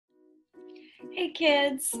Hey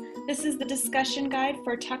kids, this is the discussion guide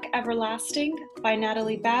for Tuck Everlasting by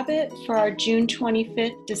Natalie Babbitt for our June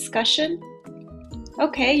 25th discussion.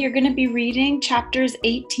 Okay, you're going to be reading chapters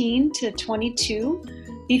 18 to 22.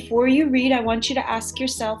 Before you read, I want you to ask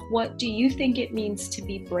yourself, what do you think it means to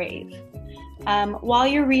be brave? While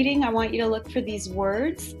you're reading, I want you to look for these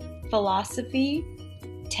words: philosophy,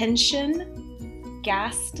 tension,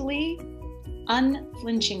 ghastly,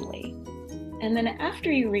 unflinchingly. And then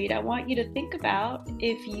after you read, I want you to think about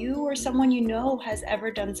if you or someone you know has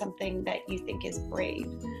ever done something that you think is brave.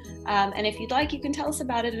 And if you'd like, you can tell us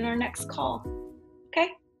about it in our next call. Okay,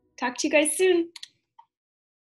 talk to you guys soon.